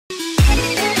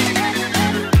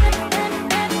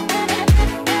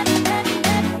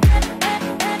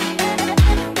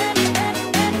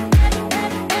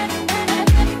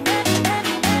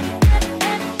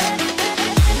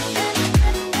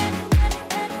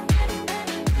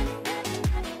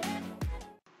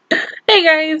Hey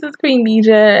guys, it's Queendija,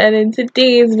 and in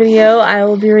today's video, I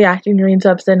will be reacting to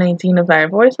episode 19 of Fire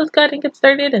Force. Let's go ahead and get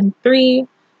started in 3,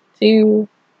 2,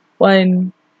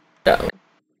 1, go.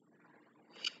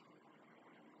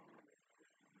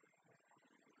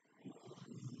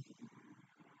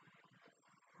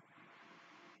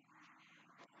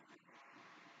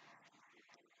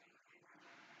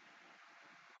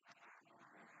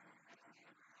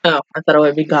 Oh, I thought it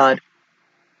would be God.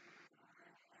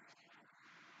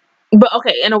 But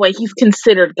okay, in a way, he's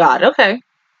considered God. Okay.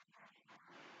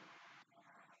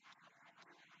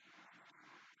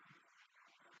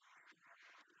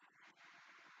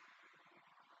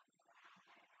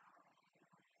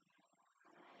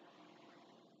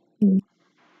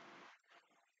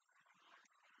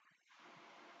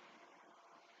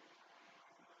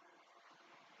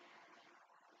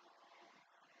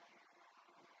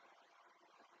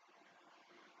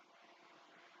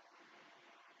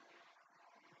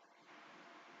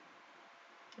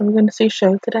 Are we gonna see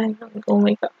Show today? Oh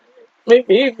my god. My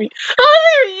baby. Oh,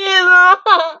 there he is!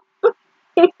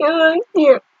 Oh,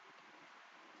 cute.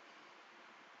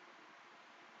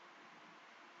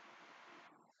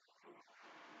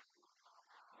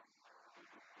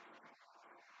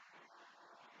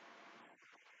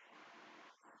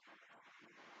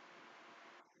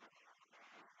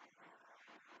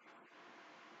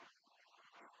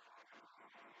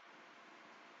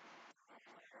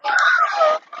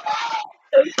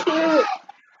 So cute.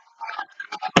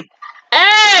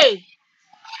 Hey!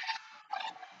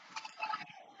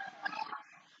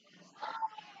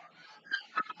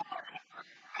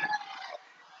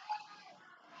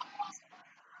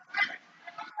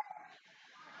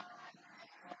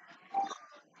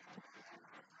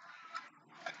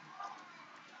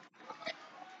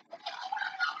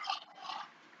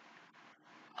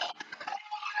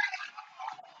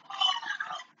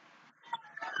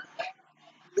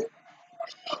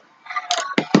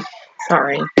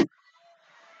 Sorry.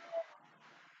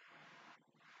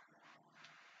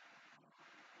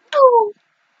 Oh.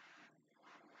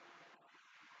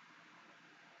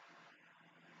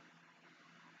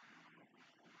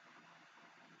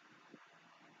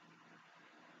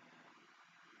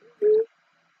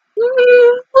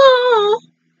 Oh.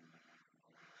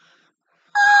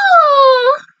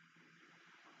 Oh.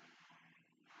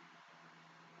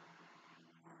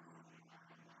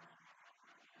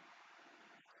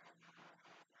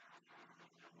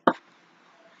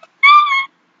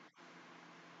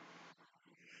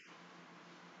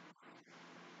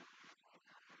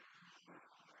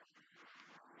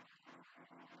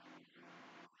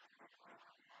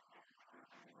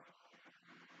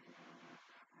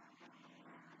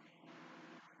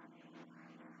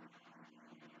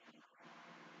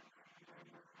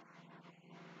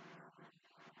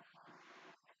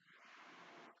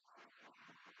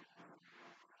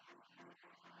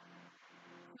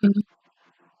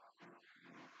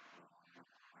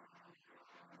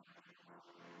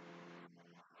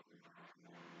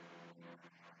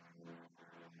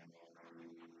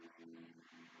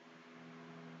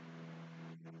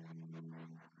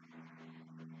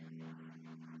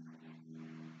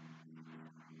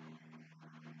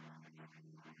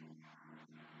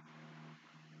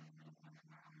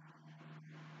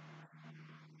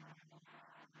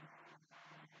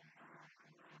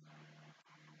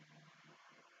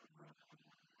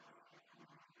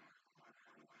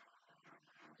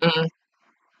 Mm.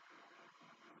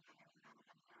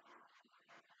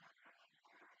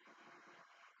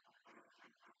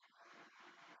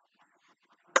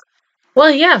 Well,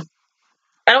 yeah.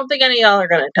 I don't think any of y'all are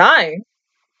gonna die.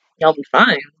 Y'all be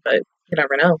fine, but you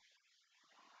never know.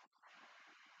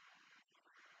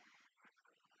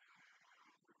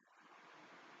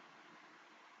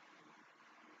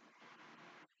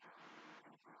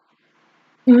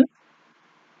 Mm-hmm.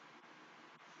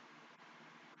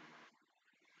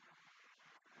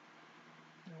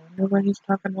 I wonder what he's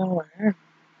talking about her.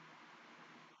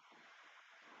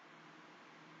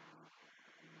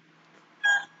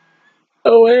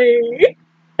 Away.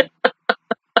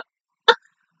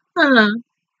 Huh.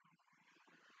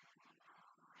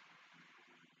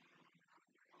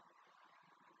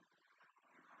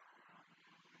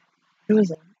 Who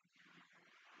is it?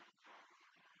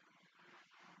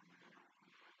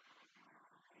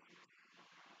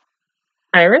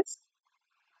 Iris?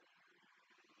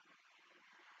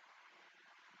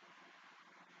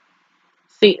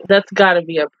 See, that's gotta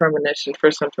be a premonition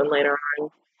for something later on.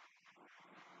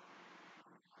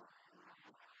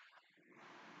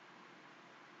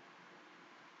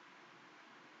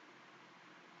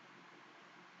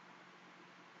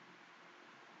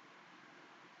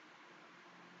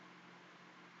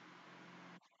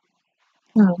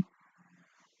 Hmm.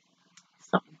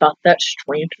 Something about that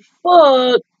strange as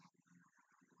fuck.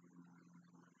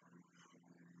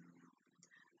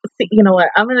 See, you know what?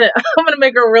 I'm gonna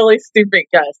make a really stupid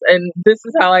guess, and this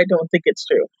is how I don't think it's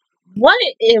true. What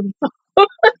if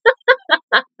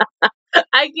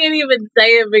I can't even say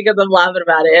it because I'm laughing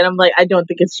about it, and I'm like, I don't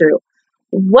think it's true.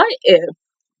 What if,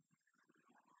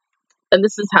 and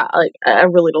this is how, like, I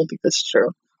really don't think this is true.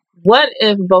 What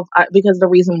if both, because the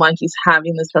reason why he's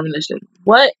having this premonition,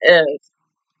 what if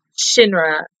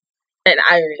Shinra and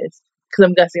Iris, because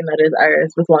I'm guessing that is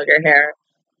Iris with longer hair,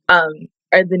 um,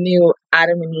 are the new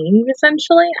Adam and Eve,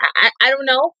 essentially? I don't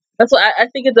know. That's what I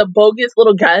think it's a bogus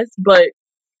little guess, but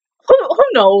who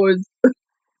knows?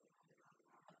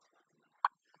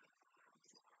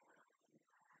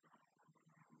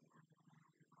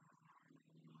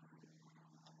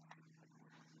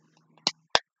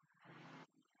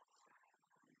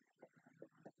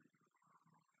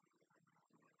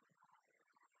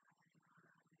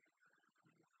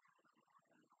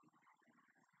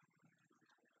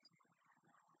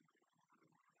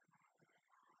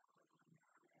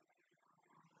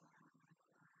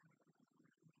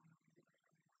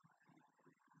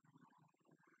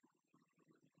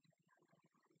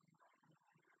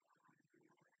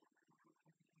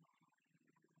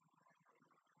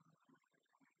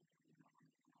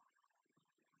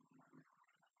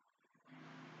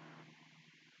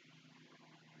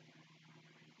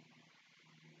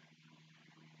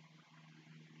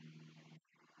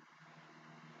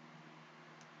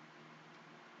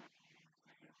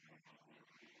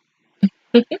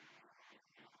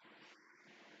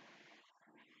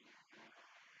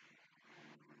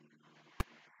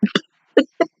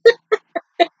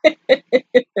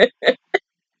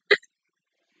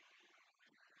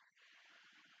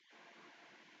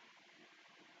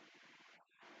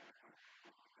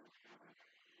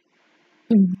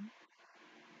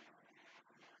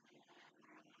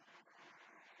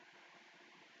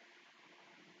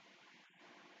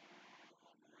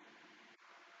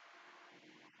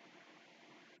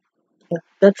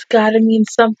 That's gotta mean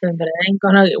something, but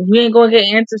we ain't gonna get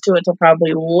answers to it till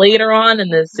probably later on in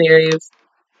this series.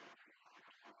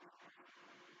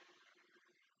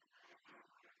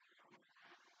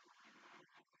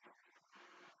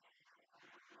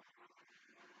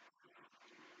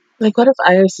 Like, what if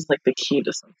Iris is like the key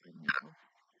to something?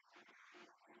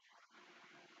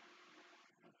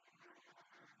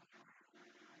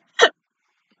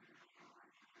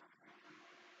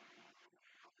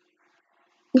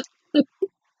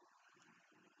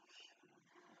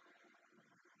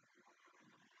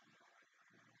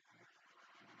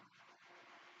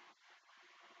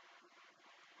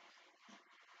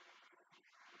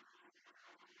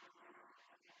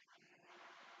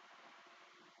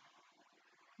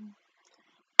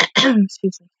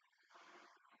 Excuse me.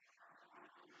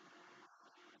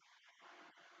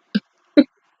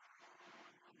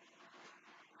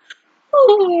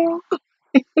 Oh,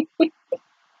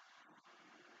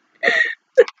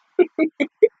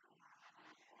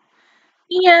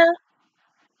 yeah.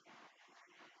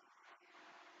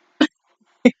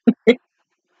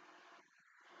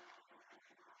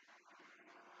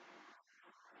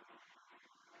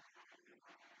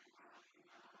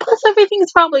 Plus,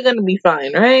 everything's probably gonna be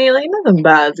fine, right? Like, nothing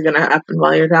bad's gonna happen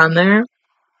while you're down there.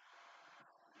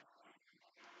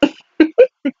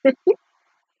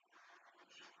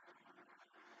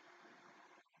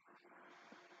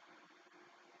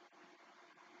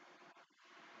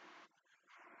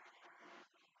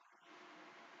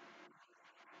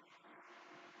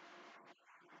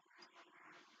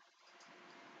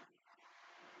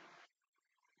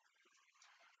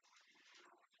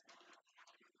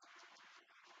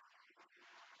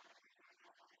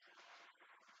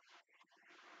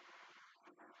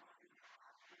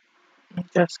 I'm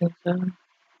guessing so.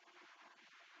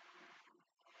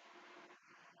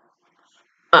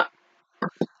 Uh,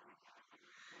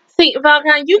 See,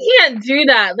 Valkan, you can't do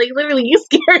that. Like, literally, you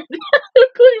scared me,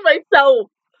 including myself.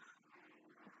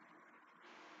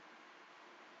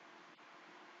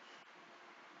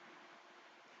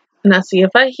 Now, see,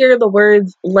 if I hear the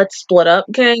words "let's split up,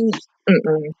 gang,"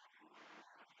 mm-mm.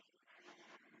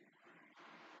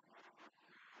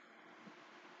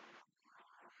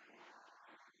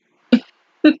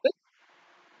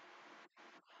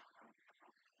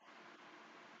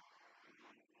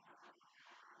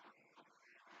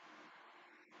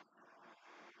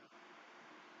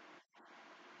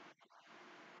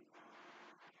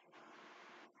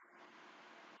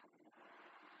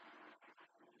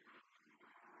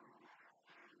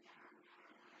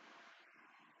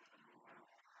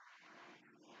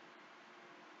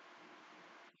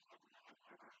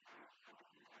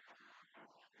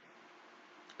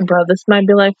 Bro, this might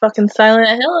be like fucking Silent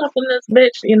Hill up in this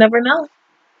bitch. You never know.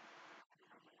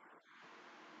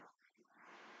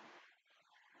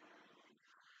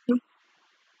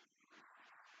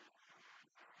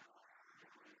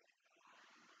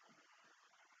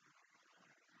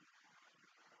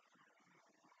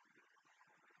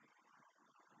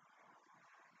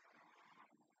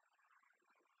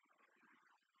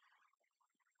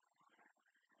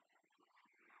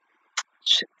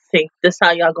 See, this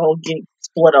how y'all gonna get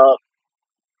split up.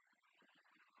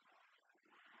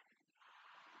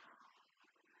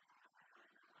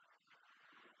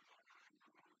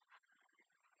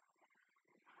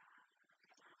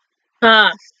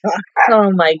 Ah, fuck.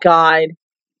 Oh my god.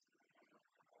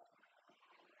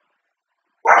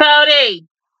 Cody!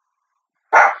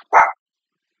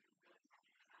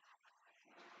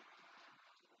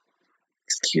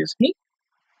 Excuse me?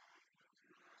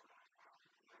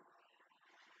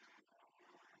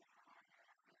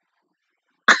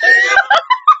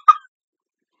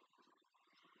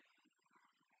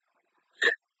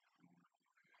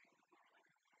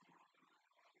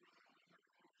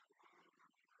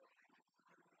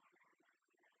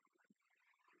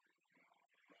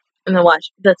 And then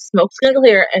watch. The smoke's gonna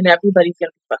clear and everybody's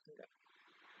gonna be fucking good.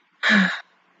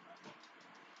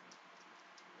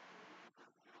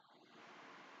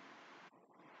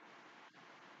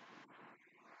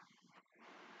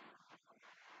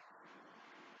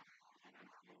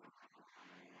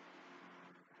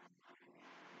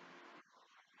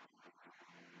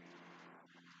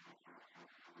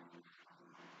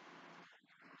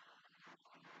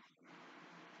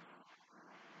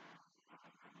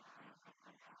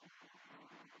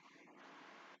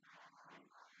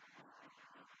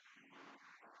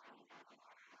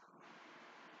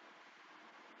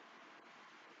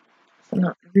 So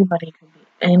not everybody can be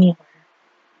anywhere.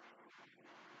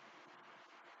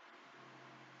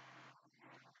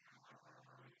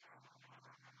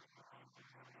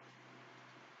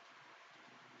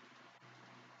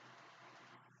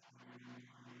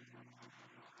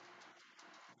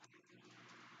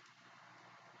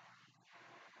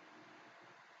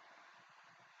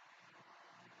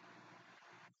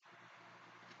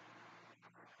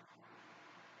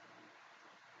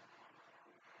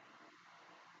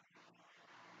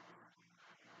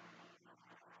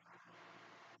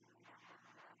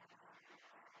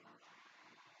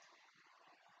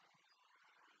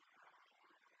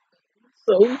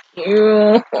 So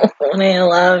cute. I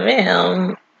love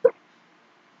him.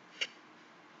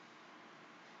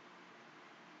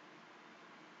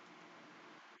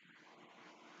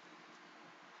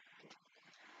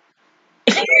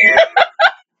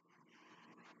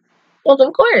 Well,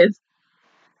 of course.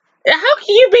 How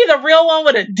can you be the real one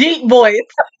with a deep voice?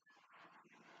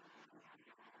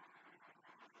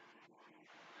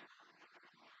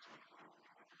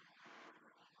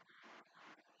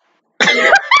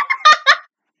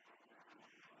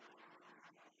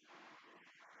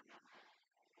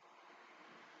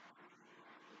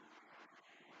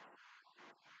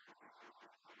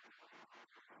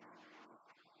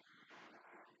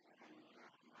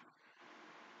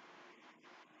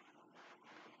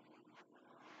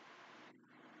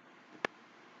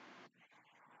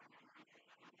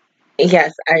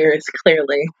 Yes, Iris,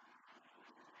 clearly.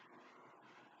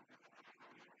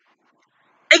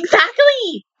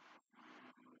 Exactly!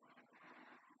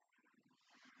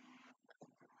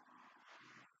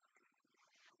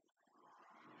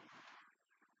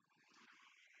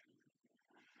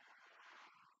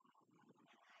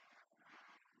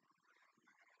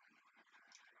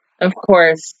 Of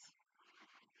course.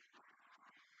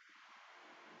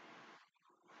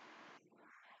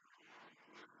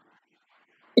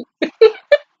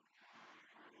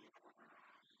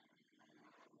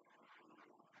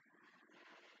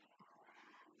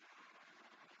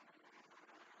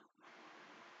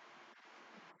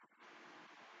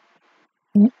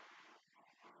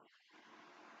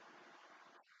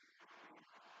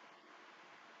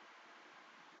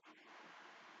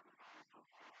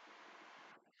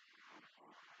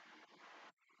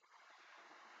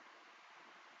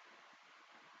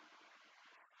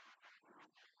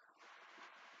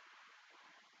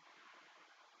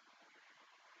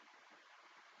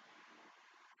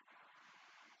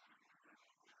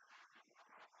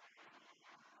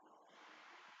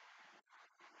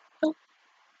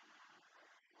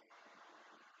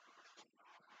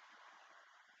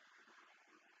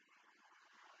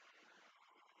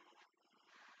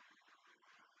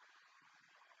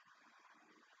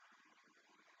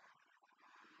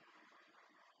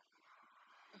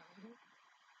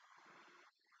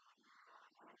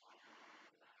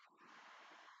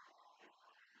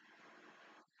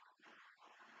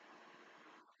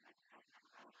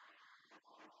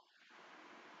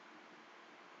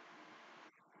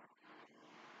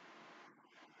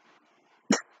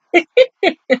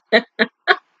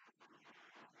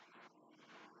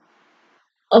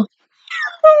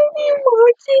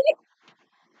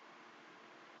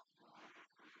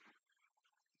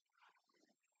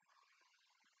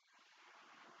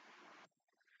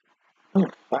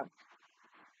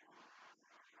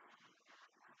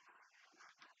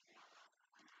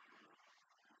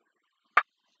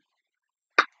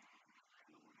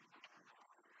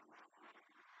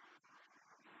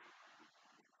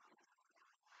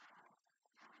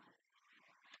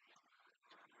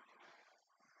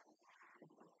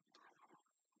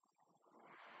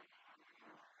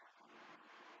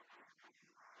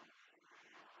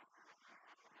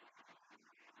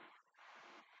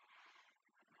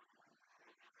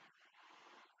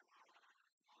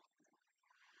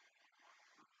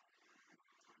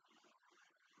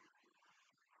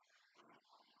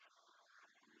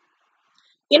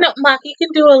 You know, Maki can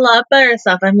do a lot better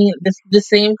stuff. I mean, this the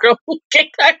same girl who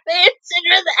kicked our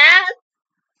Shinra's ass.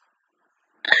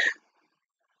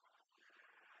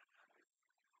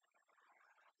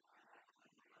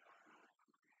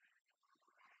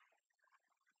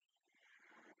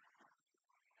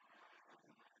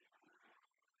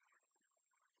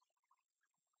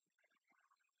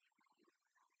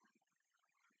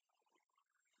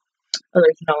 Oh,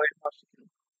 there's no way in hell she can.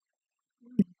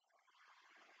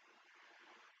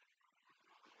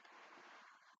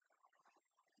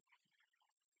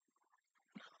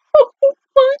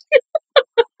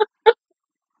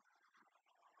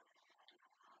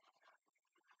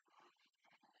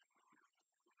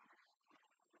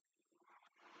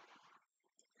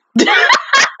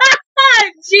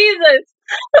 Jesus!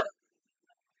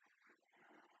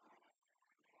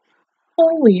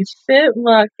 Holy shit,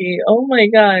 Maki! Oh my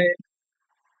god!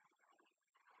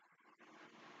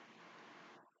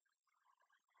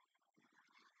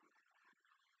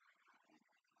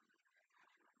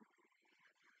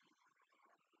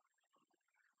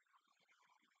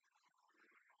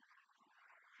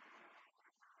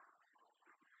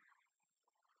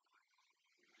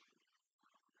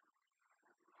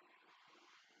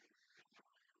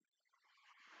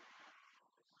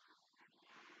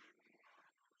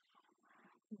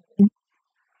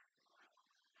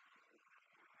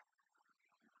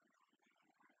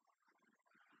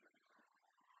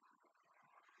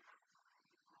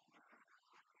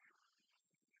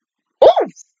 Oh!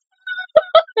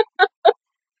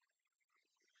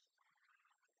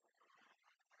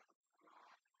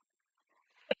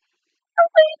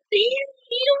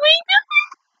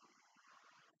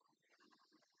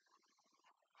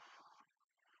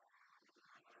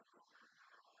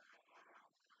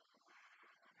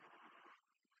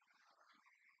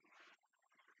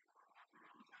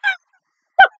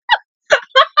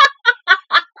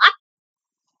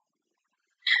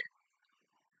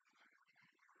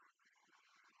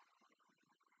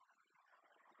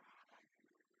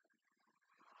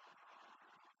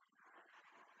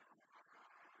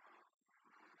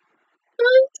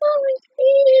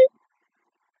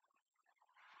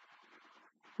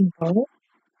 No.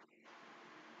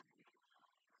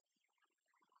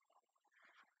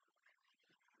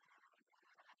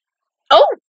 Oh!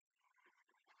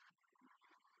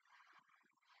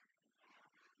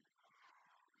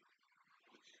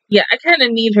 Yeah, I kind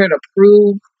of need her to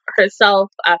prove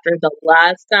herself after the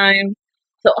last time.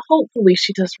 So hopefully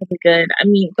she does really good. I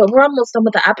mean, but we're almost done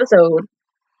with the episode.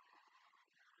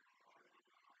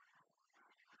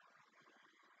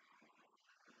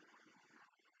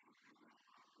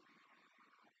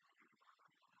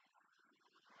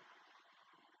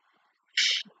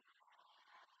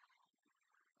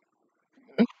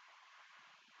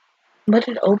 What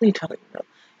did Obi tell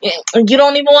you? You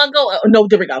don't even want to go. Oh, no,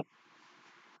 there we go.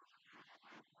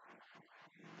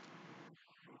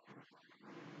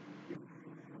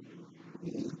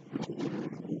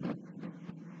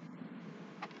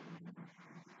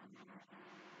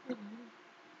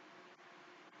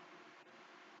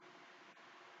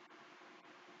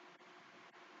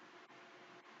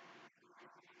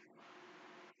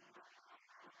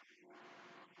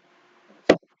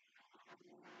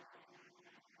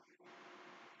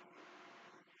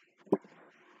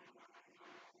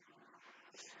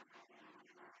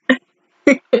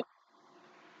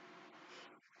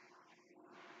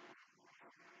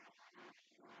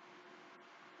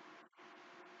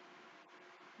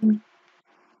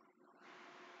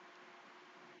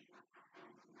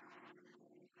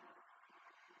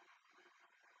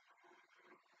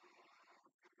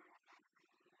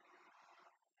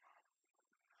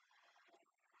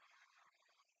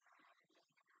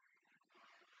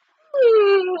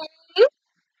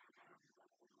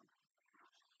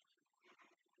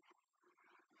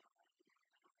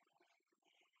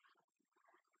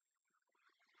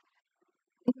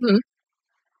 Mhm.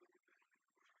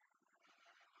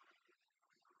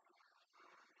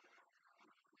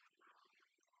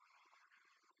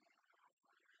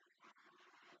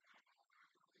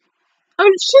 I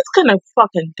mean, she's gonna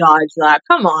fucking dodge that.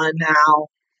 Come on now.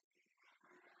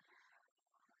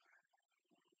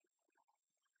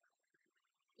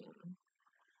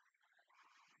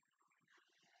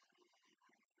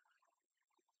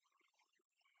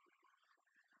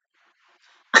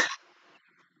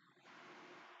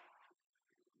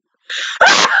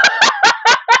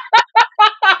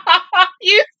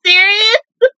 You serious?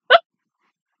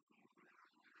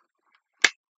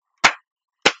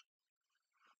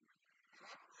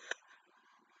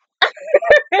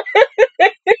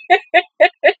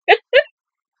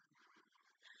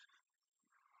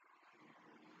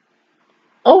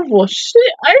 Well, shit,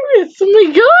 Iris, oh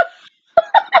my god.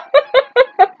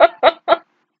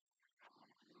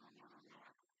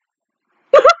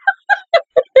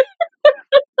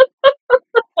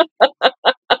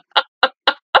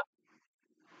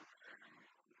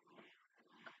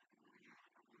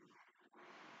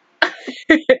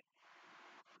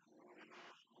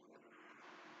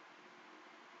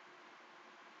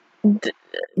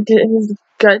 Did his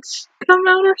guts come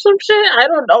out or some shit? I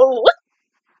don't know.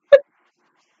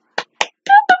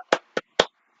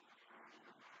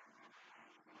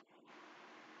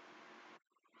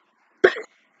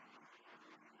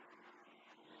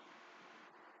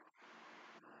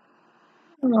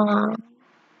 Aww.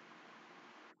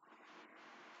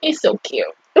 He's so cute.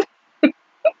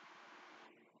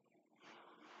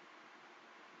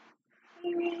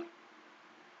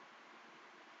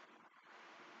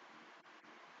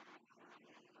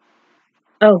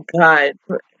 Oh god.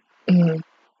 Mm.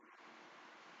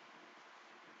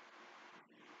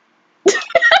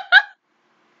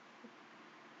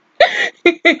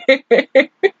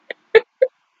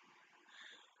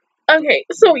 Okay,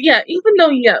 so yeah, even though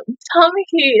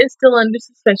Tamaki is still under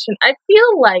suspension, I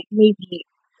feel like maybe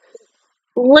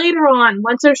later on,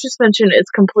 once her suspension is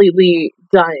completely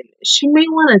done, she may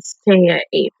want to stay at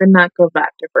 8th and not go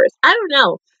back to 1st. I don't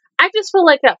know. I just feel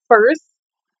like at first,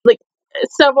 like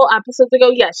several episodes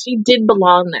ago, yes, she did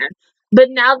belong there. But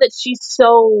now that she's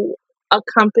so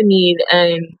accompanied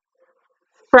and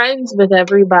friends with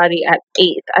everybody at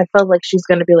 8th, I felt like she's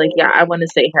going to be like, yeah, I want to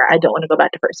stay here. I don't want to go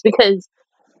back to 1st. Because,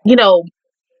 you know,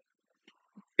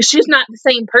 she's not the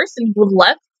same person who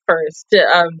left first,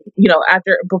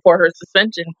 before her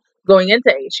suspension going into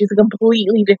 8th. She's a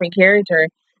completely different character,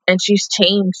 and she's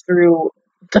changed through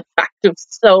the fact of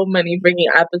so many freaking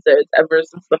episodes ever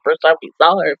since the first time we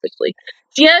saw her officially.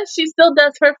 Yes, she still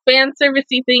does her fan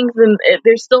servicey things, and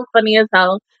they're still funny as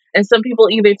hell. And some people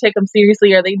either take them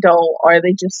seriously or they don't, or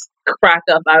they just crack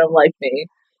up out of like me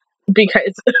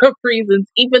because of reasons.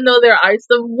 Even though there are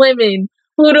some women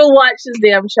who don't watch this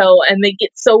damn show and they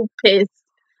get so pissed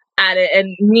at it,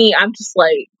 and me, I'm just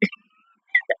like,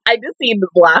 I just see the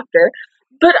laughter.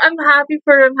 But I'm happy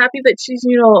for her. I'm happy that she's,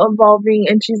 evolving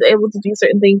and she's able to do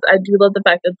certain things. I do love the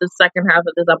fact that the second half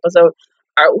of this episode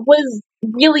was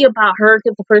really about her,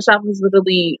 because the first half was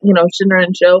literally, Shinra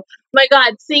and Sho. My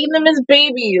god, seeing them as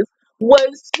babies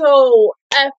was so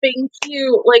effing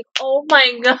cute. Like, oh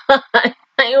my god,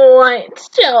 I want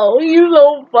Sho. He's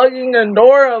so fucking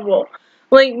adorable.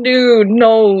 Like, dude,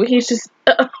 no, he's just,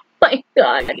 oh my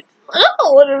god.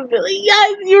 Oh, what a really,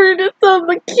 yes, you were just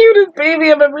the cutest baby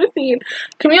I've ever seen.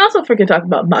 Can we also freaking talk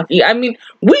about Maki? I mean,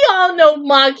 we all know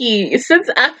Maki since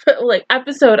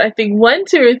episode, I think 1,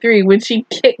 2, or 3, when she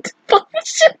kicked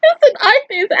Functionist and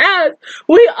Arthur's ass.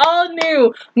 We all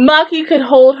knew Maki could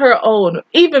hold her own.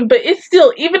 But it's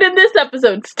still, even in this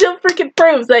episode, still freaking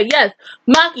proves that yes,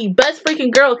 Maki, best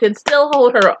freaking girl, can still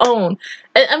hold her own.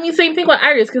 And, I mean, same thing with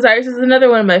Iris, because Iris is another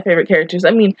one of my favorite characters.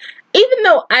 I mean, even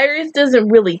though Iris doesn't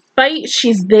really fight,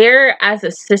 she's there as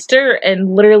a sister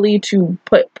and literally to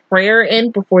put prayer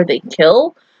in before they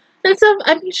kill. And so,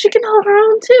 I mean, she can hold her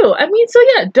own too. I mean, so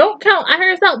yeah, don't count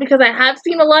Iris out, because I have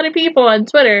seen a lot of people on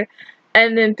Twitter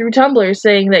and then through Tumblr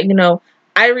saying that,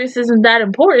 Iris isn't that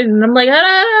important. And I'm like,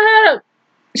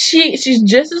 she's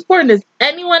just as important as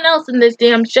anyone else in this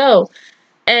damn show.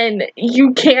 And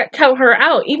you can't count her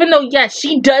out. Even though, yes,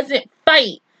 she doesn't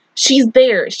fight. She's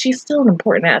there. She's still an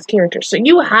important ass character. So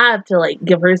you have to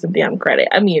give her some damn credit.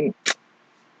 I mean,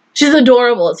 she's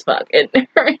adorable as fuck. And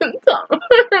her and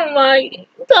Tommy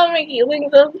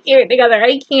look so cute together.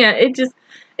 I can't. It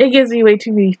gives me way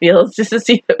too many feels just to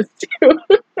see those two.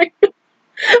 But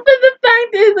the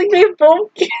fact is, they both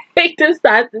kicked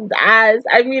Assassin's ass.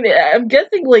 I mean, I'm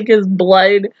guessing his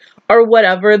blood or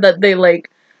whatever that they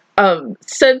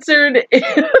censored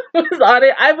was on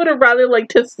it. I would have rather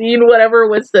liked to seen whatever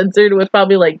was censored with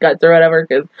probably guts or whatever,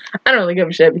 because I don't really give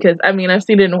a shit, because I mean, I've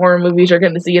seen it in horror movies. You're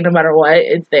going to see it no matter what,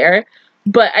 it's there.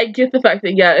 But I get the fact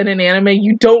that in an anime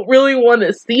you don't really want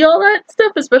to see all that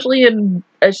stuff, especially in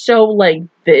a show like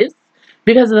this,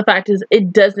 because of the fact is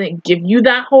it doesn't give you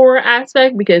that horror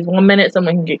aspect, because one minute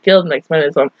someone can get killed, the next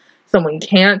minute someone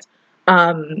can't.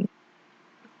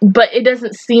 But it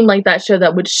doesn't seem like that show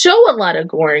that would show a lot of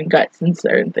gore and guts and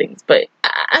certain things. But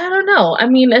I don't know. I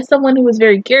mean, as someone who was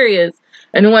very curious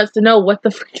and who wants to know what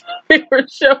the freak they were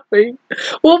showing,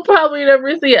 we'll probably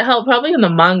never see it. Hell, probably in the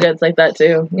manga it's like that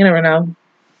too. You never know.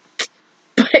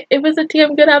 But it was a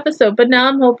damn good episode. But now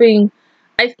I'm hoping,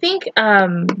 I think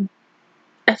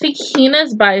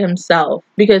Hina's by himself,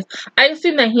 because I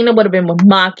assume that Hina would have been with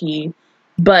Maki.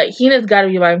 But Hina's got to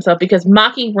be by himself, because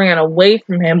Maki ran away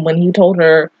from him when he told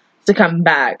her to come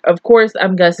back. Of course,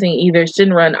 I'm guessing either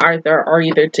Shinra and Arthur are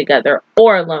either together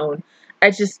or alone.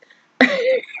 I just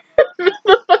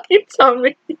the fucking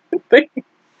tummy thing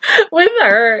with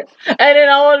her, and an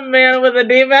old man with a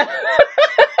deep ass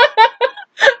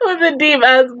with a deep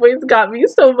ass voice got me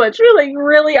so much. You're like,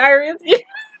 really, Iris?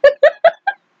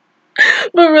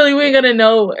 But really, we're gonna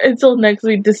know until next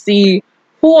week to see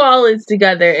who all is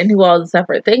together and who all is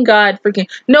separate. Thank God, freaking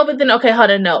no. But then, okay,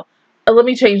 hold on, no. Let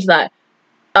me change that.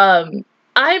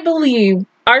 I believe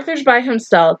Arthur's by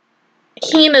himself,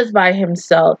 Hina's by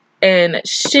himself, and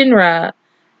Shinra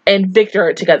and Victor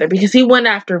are together because he went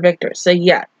after Victor. So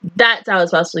yeah, that's how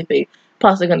it's possibly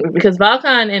going to be, because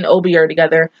Valkan and Obi are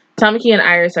together, Tamaki and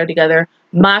Iris are together,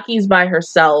 Maki's by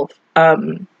herself,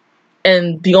 and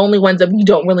the only ones that we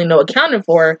don't really know accounted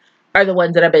for are the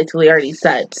ones that I basically already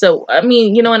said. So, I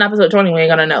mean, you know, in episode 20, we ain't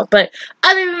gonna know. But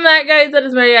other than that, guys, that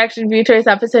is my reaction to Choice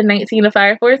episode 19 of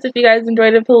Fire Force. If you guys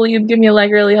enjoyed it, please give me a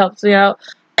like. It really helps me out.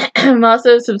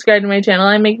 Also, subscribe to my channel.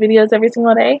 I make videos every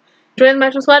single day. Join the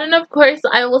Metro Squad. And, of course,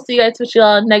 I will see you guys with you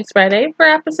all next Friday for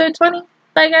episode 20.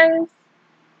 Bye,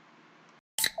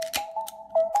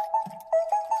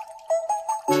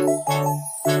 guys.